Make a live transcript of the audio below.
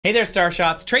Hey there,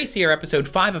 Starshots. Trace here, episode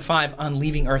 5 of 5 on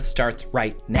Leaving Earth starts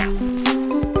right now.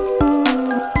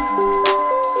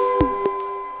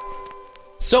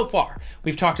 So far,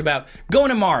 we've talked about going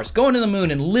to Mars, going to the moon,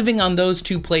 and living on those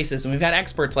two places. And we've had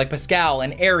experts like Pascal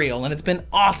and Ariel, and it's been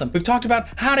awesome. We've talked about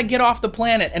how to get off the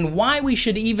planet and why we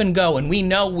should even go, and we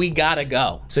know we gotta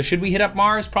go. So should we hit up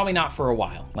Mars? Probably not for a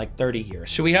while, like 30 years.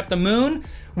 Should we hit up the moon?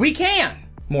 We can.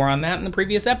 More on that in the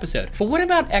previous episode. But what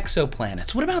about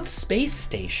exoplanets? What about space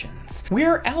stations?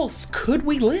 Where else could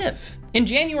we live? In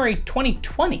January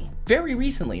 2020, very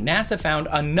recently, NASA found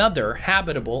another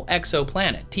habitable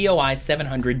exoplanet, TOI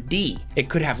 700d. It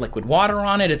could have liquid water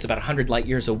on it, it's about 100 light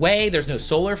years away, there's no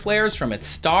solar flares from its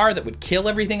star that would kill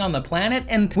everything on the planet,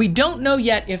 and we don't know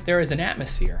yet if there is an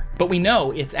atmosphere, but we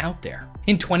know it's out there.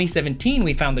 In 2017,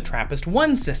 we found the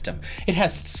TRAPPIST-1 system. It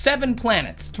has 7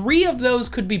 planets. 3 of those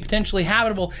could be potentially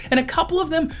habitable, and a couple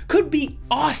of them could be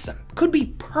awesome, could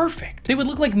be perfect. They would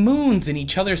look like moons in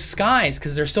each other's skies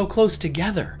because they're so close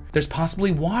together. There's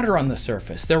possibly water on the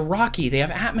surface. They're rocky, they have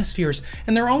atmospheres,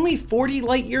 and they're only 40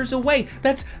 light years away.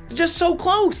 That's just so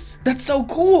close. That's so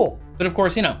cool. But of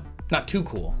course, not too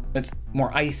cool. It's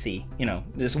more icy,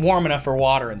 just warm enough for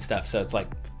water and stuff, so it's like,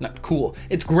 not cool.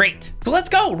 It's great. So let's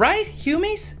go, right,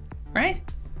 humies? Right?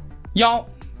 Y'all,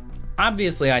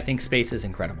 obviously I think space is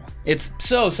incredible. It's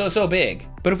so big.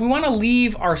 But if we want to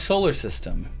leave our solar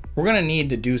system, we're gonna need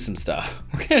to do some stuff.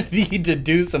 We're gonna need to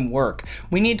do some work.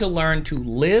 We need to learn to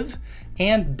live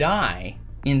and die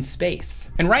in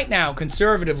space. And right now,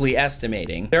 conservatively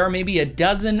estimating, there are maybe a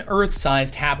dozen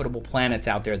Earth-sized habitable planets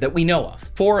out there that we know of.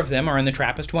 4 of them are in the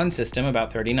TRAPPIST-1 system,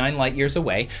 about 39 light years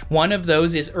away. One of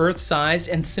those is Earth-sized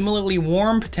and similarly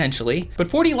warm potentially, but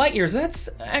 40 light years, that's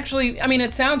actually,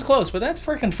 it sounds close, but that's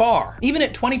freaking far. Even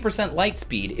at 20% light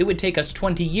speed, it would take us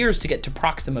 20 years to get to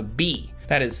Proxima b.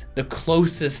 That is the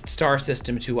closest star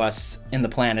system to us in the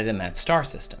planet in that star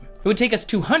system. It would take us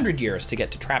 200 years to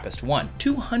get to TRAPPIST-1.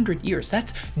 200 years,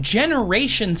 that's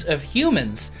generations of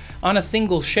humans on a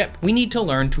single ship. We need to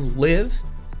learn to live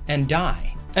and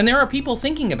die. And there are people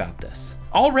thinking about this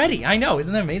already. I know,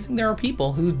 isn't that amazing? There are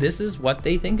people who this is what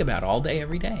they think about all day,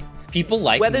 every day. People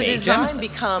like whether design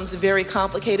becomes very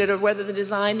complicated or whether the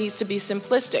design needs to be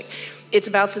simplistic. It's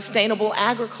about sustainable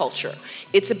agriculture.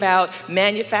 It's about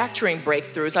manufacturing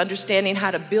breakthroughs, understanding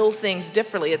how to build things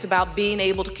differently. It's about being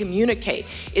able to communicate.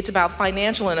 It's about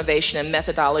financial innovation and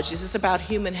methodologies. It's about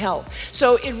human health.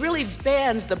 So it really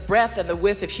spans the breadth and the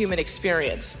width of human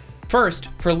experience. First,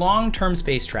 for long-term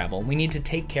space travel, we need to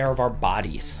take care of our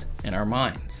bodies and our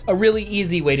minds. A really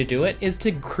easy way to do it is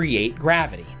to create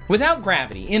gravity. Without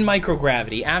gravity, in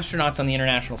microgravity, astronauts on the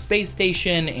International Space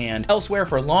Station and elsewhere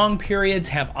for long periods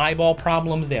have eyeball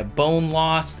problems, they have bone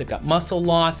loss, they've got muscle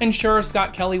loss. And sure,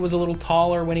 Scott Kelly was a little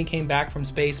taller when he came back from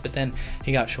space, but then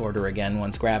he got shorter again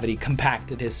once gravity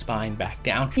compacted his spine back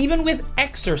down. Even with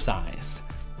exercise,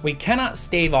 we cannot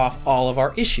stave off all of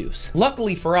our issues.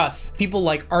 Luckily for us, people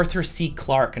like Arthur C.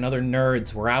 Clarke and other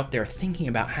nerds were out there thinking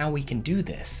about how we can do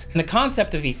this. And the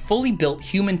concept of a fully built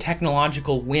human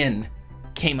technological win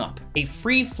came up. A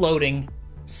free-floating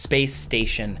space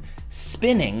station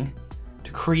spinning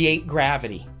to create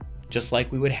gravity, just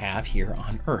like we would have here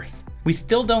on Earth. We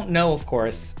still don't know, of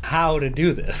course, how to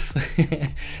do this.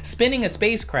 Spinning a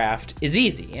spacecraft is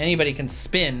easy. Anybody can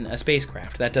spin a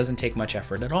spacecraft. That doesn't take much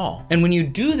effort at all. And when you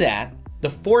do that, the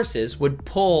forces would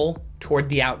pull toward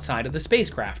the outside of the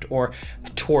spacecraft or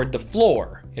toward the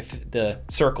floor if the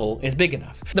circle is big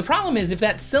enough. The problem is if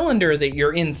that cylinder that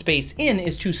you're in space in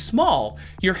is too small,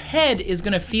 your head is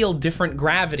gonna feel different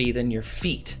gravity than your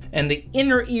feet. And the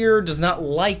inner ear does not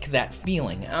like that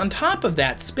feeling. On top of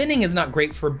that, spinning is not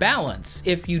great for balance.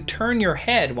 If you turn your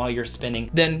head while you're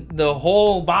spinning, then the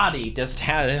whole body just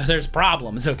there's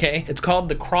problems, okay? It's called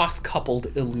the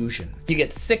cross-coupled illusion. If you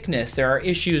get sickness, there are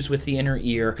issues with the inner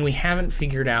ear, and we haven't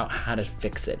figured out how to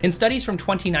fix it. In studies from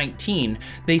 2019,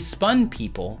 they spun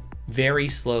people very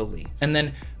slowly, and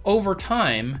then over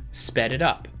time, sped it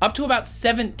up to about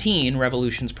 17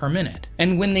 revolutions per minute.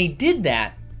 And when they did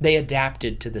that, they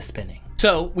adapted to the spinning.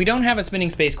 So we don't have a spinning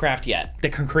spacecraft yet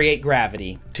that can create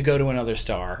gravity to go to another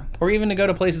star, or even to go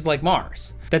to places like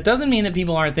Mars. That doesn't mean that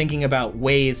people aren't thinking about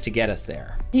ways to get us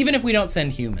there, even if we don't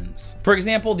send humans. For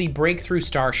example, the Breakthrough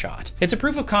Starshot. It's a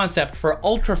proof of concept for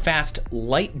ultra-fast,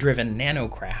 light-driven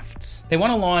nanocrafts. They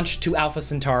want to launch to Alpha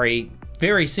Centauri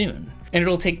very soon, and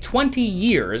it'll take 20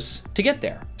 years to get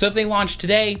there. So if they launch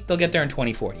today, they'll get there in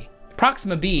 2040.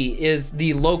 Proxima b is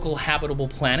the local habitable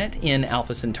planet in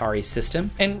Alpha Centauri's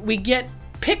system, and we get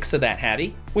pics of that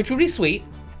habby, which would be sweet,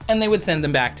 and they would send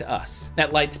them back to us.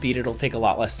 At light speed, it'll take a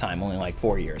lot less time, only like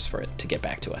 4 years for it to get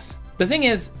back to us. The thing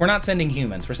is, we're not sending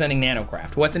humans, we're sending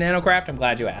nanocraft. What's a nanocraft? I'm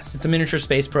glad you asked. It's a miniature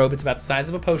space probe. It's about the size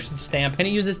of a postage stamp, and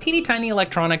it uses teeny tiny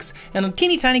electronics and a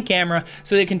teeny tiny camera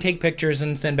so they can take pictures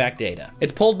and send back data.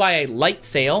 It's pulled by a light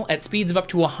sail at speeds of up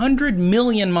to 100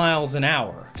 million miles an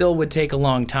hour. Still would take a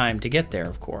long time to get there,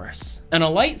 of course. And a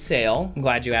light sail, I'm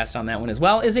glad you asked on that one as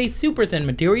well, is a super thin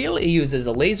material. It uses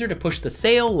a laser to push the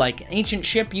sail like an ancient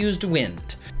ship used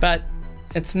wind. But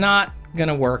it's not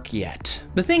gonna work yet.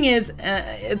 The thing is,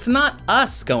 it's not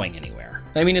us going anywhere.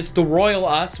 I mean, it's the royal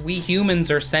us. We humans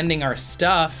are sending our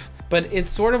stuff, but it's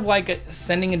sort of like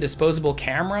sending a disposable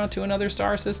camera to another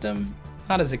star system.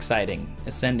 Not as exciting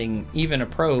as sending even a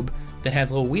probe that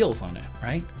has little wheels on it,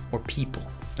 right? Or people.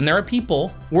 And there are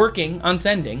people working on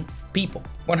sending people.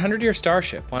 100-Year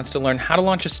Starship wants to learn how to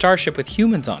launch a starship with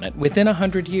humans on it within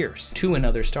 100 years to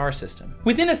another star system.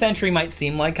 Within a century might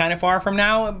seem like kind of far from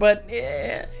now, but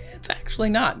it's actually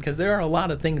not, because there are a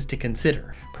lot of things to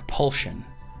consider. Propulsion,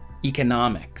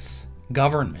 economics,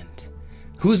 government.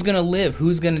 Who's gonna live?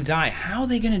 Who's gonna die? How are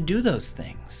they gonna do those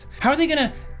things? How are they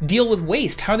gonna deal with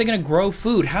waste? How are they gonna grow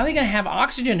food? How are they gonna have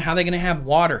oxygen? How are they gonna have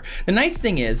water? The nice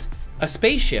thing is, a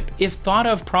spaceship, if thought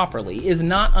of properly, is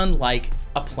not unlike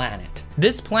a planet.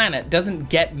 This planet doesn't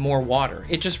get more water.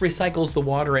 It just recycles the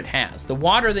water it has. The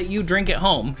water that you drink at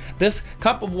home, this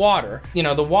cup of water, you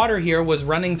know, the water here was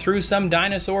running through some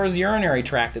dinosaur's urinary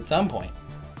tract at some point.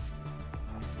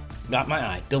 Got my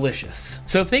eye, delicious.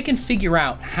 So if they can figure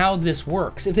out how this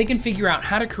works, if they can figure out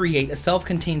how to create a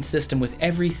self-contained system with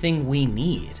everything we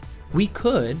need, we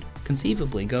could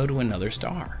conceivably go to another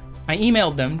star. I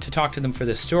emailed them to talk to them for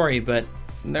this story, but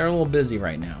they're a little busy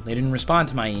right now. They didn't respond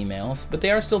to my emails, but they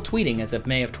are still tweeting as of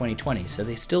May of 2020, so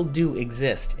they still do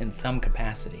exist in some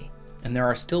capacity. And there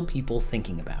are still people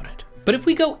thinking about it. But if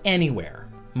we go anywhere,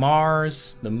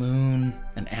 Mars, the moon,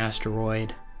 an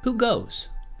asteroid, who goes?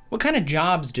 What kind of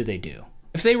jobs do they do?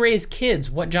 If they raise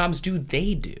kids, what jobs do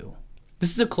they do?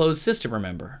 This is a closed system,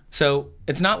 remember. So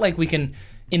it's not like we can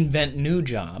invent new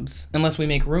jobs unless we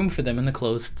make room for them in the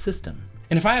closed system.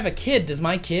 And if I have a kid, does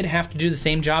my kid have to do the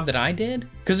same job that I did?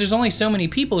 Because there's only so many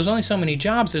people, there's only so many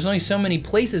jobs, there's only so many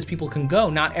places people can go.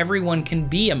 Not everyone can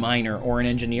be a miner or an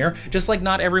engineer, just like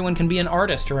not everyone can be an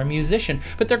artist or a musician.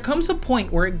 But there comes a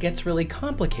point where it gets really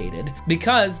complicated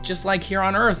because just like here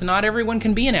on Earth, not everyone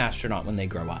can be an astronaut when they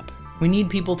grow up. We need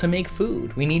people to make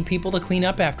food. We need people to clean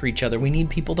up after each other. We need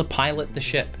people to pilot the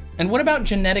ship. And what about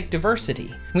genetic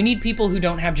diversity? We need people who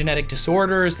don't have genetic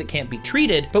disorders that can't be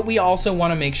treated, but we also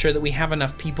want to make sure that we have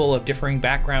enough people of differing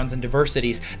backgrounds and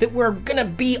diversities that we're gonna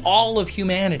be all of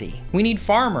humanity. We need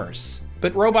farmers,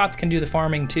 but robots can do the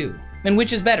farming too. And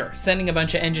which is better, sending a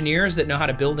bunch of engineers that know how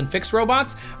to build and fix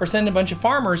robots, or send a bunch of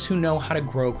farmers who know how to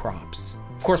grow crops?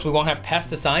 Of course, we won't have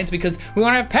pesticides because we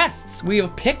won't have pests. We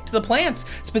have picked the plants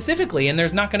specifically, and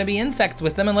there's not going to be insects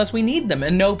with them unless we need them,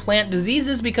 and no plant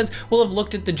diseases because we'll have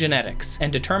looked at the genetics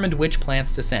and determined which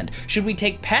plants to send. Should we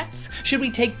take pets? Should we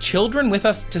take children with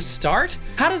us to start?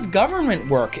 How does government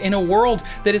work in a world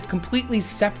that is completely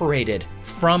separated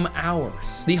from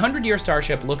ours? The 100-Year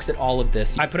Starship looks at all of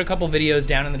this. I put a couple videos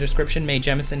down in the description. Mae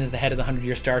Jemison is the head of the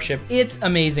 100-Year Starship. It's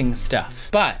amazing stuff.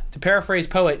 But to paraphrase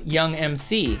poet Young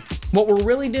MC, what we're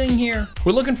really doing here,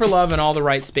 we're looking for love in all the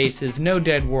right spaces, no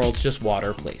dead worlds, just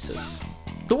water places.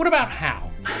 But what about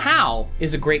how? How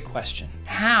is a great question.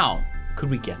 How could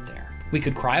we get there? We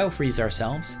could cryo-freeze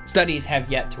ourselves. Studies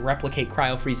have yet to replicate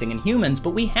cryo-freezing in humans, but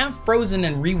we have frozen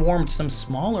and rewarmed some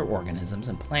smaller organisms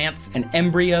and plants and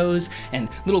embryos and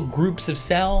little groups of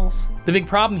cells. The big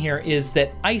problem here is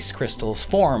that ice crystals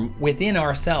form within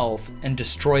our cells and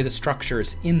destroy the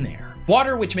structures in there.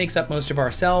 Water, which makes up most of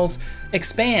our cells,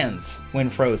 expands when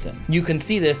frozen. You can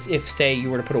see this if, say, you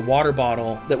were to put a water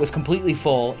bottle that was completely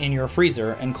full in your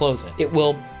freezer and close it. It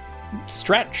will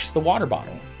stretch the water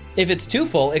bottle. If it's too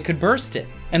full, it could burst it.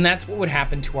 And that's what would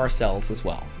happen to our cells as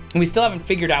well. And we still haven't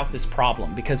figured out this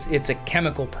problem because it's a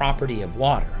chemical property of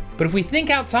water. But if we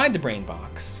think outside the brain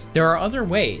box, there are other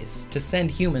ways to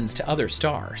send humans to other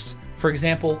stars. For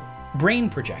example, brain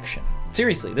projection.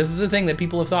 Seriously, this is a thing that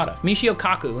people have thought of. Michio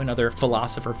Kaku and other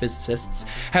philosopher physicists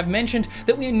have mentioned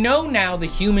that we know now the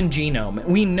human genome.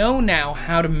 We know now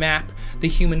how to map the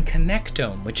human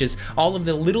connectome, which is all of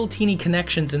the little teeny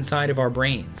connections inside of our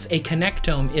brains. A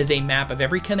connectome is a map of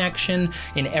every connection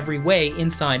in every way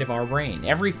inside of our brain.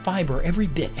 Every fiber, every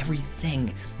bit,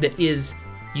 everything that is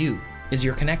you is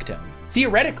your connectome.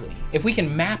 Theoretically, if we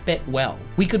can map it well,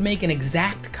 we could make an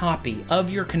exact copy of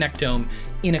your connectome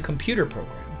in a computer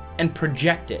program and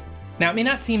project it. Now, it may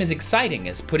not seem as exciting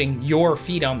as putting your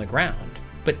feet on the ground,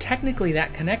 but technically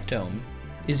that connectome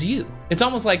is you. It's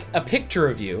almost like a picture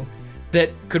of you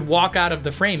that could walk out of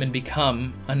the frame and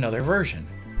become another version.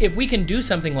 If we can do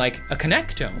something like a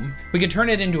connectome, we can turn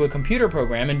it into a computer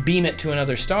program and beam it to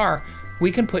another star,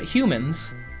 we can put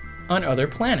humans on other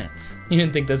planets. You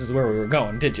didn't think this is where we were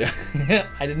going, did you?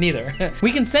 I didn't either.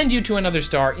 We can send you to another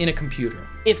star in a computer.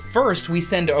 If first we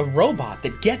send a robot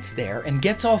that gets there and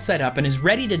gets all set up and is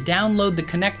ready to download the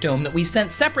connectome that we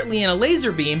sent separately in a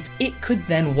laser beam, it could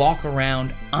then walk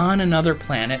around on another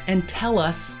planet and tell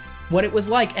us what it was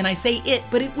like. And I say it,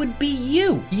 but it would be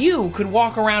you. You could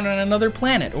walk around on another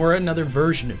planet or another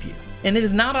version of you. And it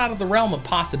is not out of the realm of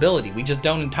possibility. We just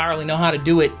don't entirely know how to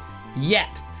do it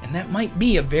yet. And that might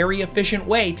be a very efficient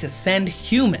way to send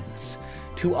humans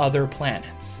to other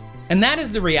planets. And that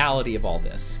is the reality of all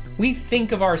this. We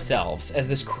think of ourselves as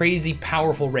this crazy,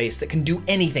 powerful race that can do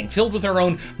anything, filled with our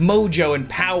own mojo and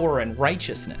power and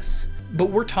righteousness.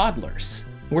 But we're toddlers.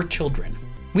 We're children.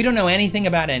 We don't know anything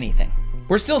about anything.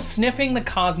 We're still sniffing the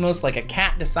cosmos like a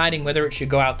cat deciding whether it should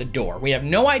go out the door. We have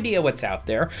no idea what's out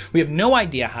there. We have no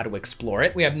idea how to explore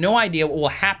it. We have no idea what will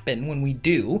happen when we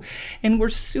do. And we're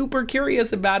super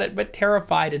curious about it, but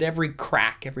terrified at every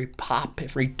crack, every pop,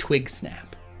 every twig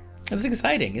snap. That's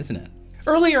exciting, isn't it?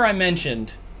 Earlier I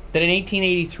mentioned that in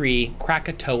 1883,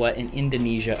 Krakatoa in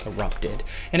Indonesia erupted.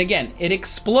 And again, it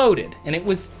exploded and it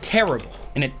was terrible.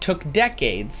 And it took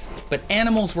decades, but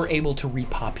animals were able to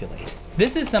repopulate.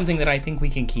 This is something that I think we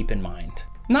can keep in mind.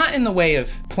 Not in the way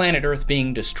of planet Earth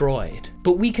being destroyed,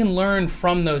 but we can learn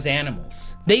from those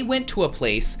animals. They went to a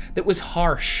place that was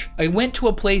harsh. They went to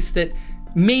a place that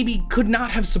maybe could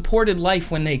not have supported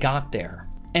life when they got there.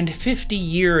 And 50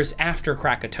 years after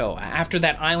Krakatoa, after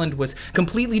that island was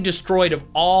completely destroyed of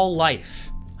all life,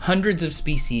 hundreds of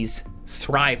species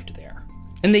thrived there.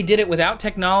 And they did it without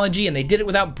technology, and they did it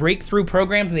without breakthrough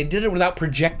programs, and they did it without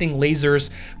projecting lasers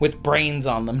with brains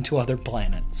on them to other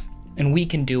planets. And we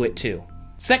can do it too.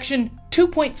 Section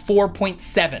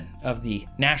 2.4.7 of the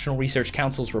National Research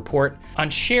Council's report on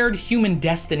shared human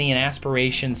destiny and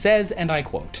aspiration says, and I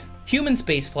quote, "Human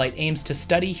spaceflight aims to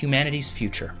study humanity's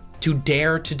future, to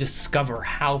dare to discover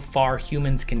how far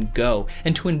humans can go,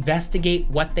 and to investigate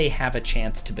what they have a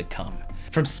chance to become.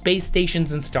 From space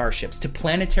stations and starships to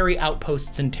planetary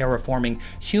outposts and terraforming,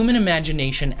 human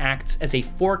imagination acts as a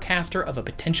forecaster of a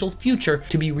potential future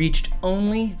to be reached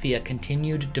only via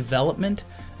continued development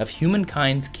of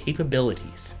humankind's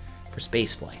capabilities for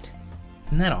spaceflight."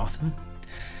 Isn't that awesome?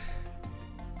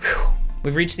 Whew.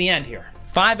 We've reached the end here.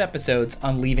 5 episodes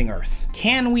on leaving Earth.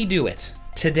 Can we do it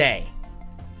today?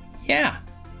 Yeah.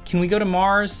 Can we go to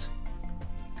Mars?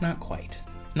 Not quite.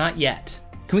 Not yet.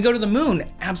 Can we go to the moon?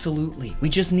 Absolutely. We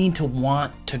just need to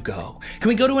want to go. Can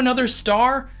we go to another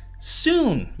star?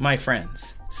 Soon, my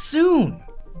friends. Soon.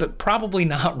 But probably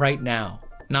not right now.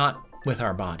 Not with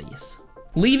our bodies.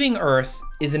 Leaving Earth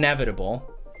is inevitable.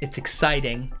 It's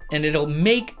exciting, and it'll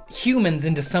make humans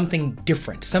into something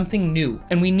different, something new.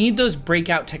 And we need those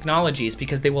breakout technologies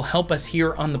because they will help us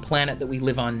here on the planet that we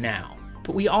live on now.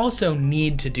 But we also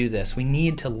need to do this. We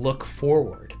need to look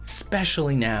forward,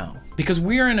 especially now, because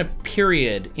we're in a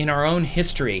period in our own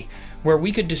history where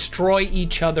we could destroy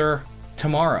each other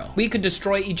tomorrow. We could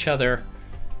destroy each other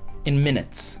in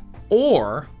minutes,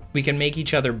 or we can make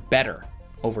each other better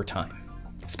over time.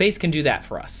 Space can do that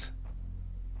for us.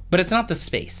 But it's not the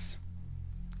space,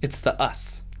 it's the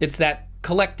us. It's that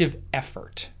collective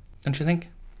effort, don't you think?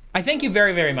 I thank you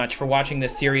very, very much for watching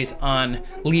this series on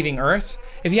leaving Earth.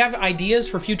 If you have ideas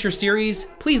for future series,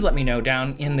 please let me know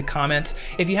down in the comments.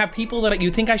 If you have people that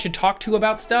you think I should talk to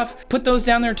about stuff, put those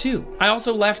down there too. I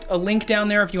also left a link down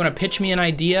there if you want to pitch me an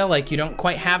idea, like you don't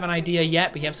quite have an idea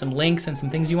yet, but you have some links and some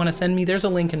things you want to send me. There's a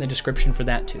link in the description for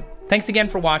that too. Thanks again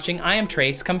for watching. I am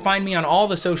Trace. Come find me on all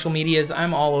the social medias.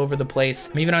 I'm all over the place.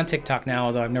 I'm even on TikTok now,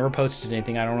 although I've never posted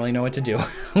anything. I don't really know what to do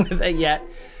with it yet,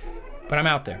 but I'm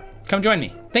out there. Come join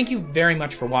me. Thank you very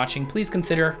much for watching. Please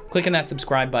consider clicking that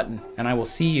subscribe button, and I will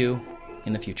see you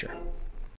in the future.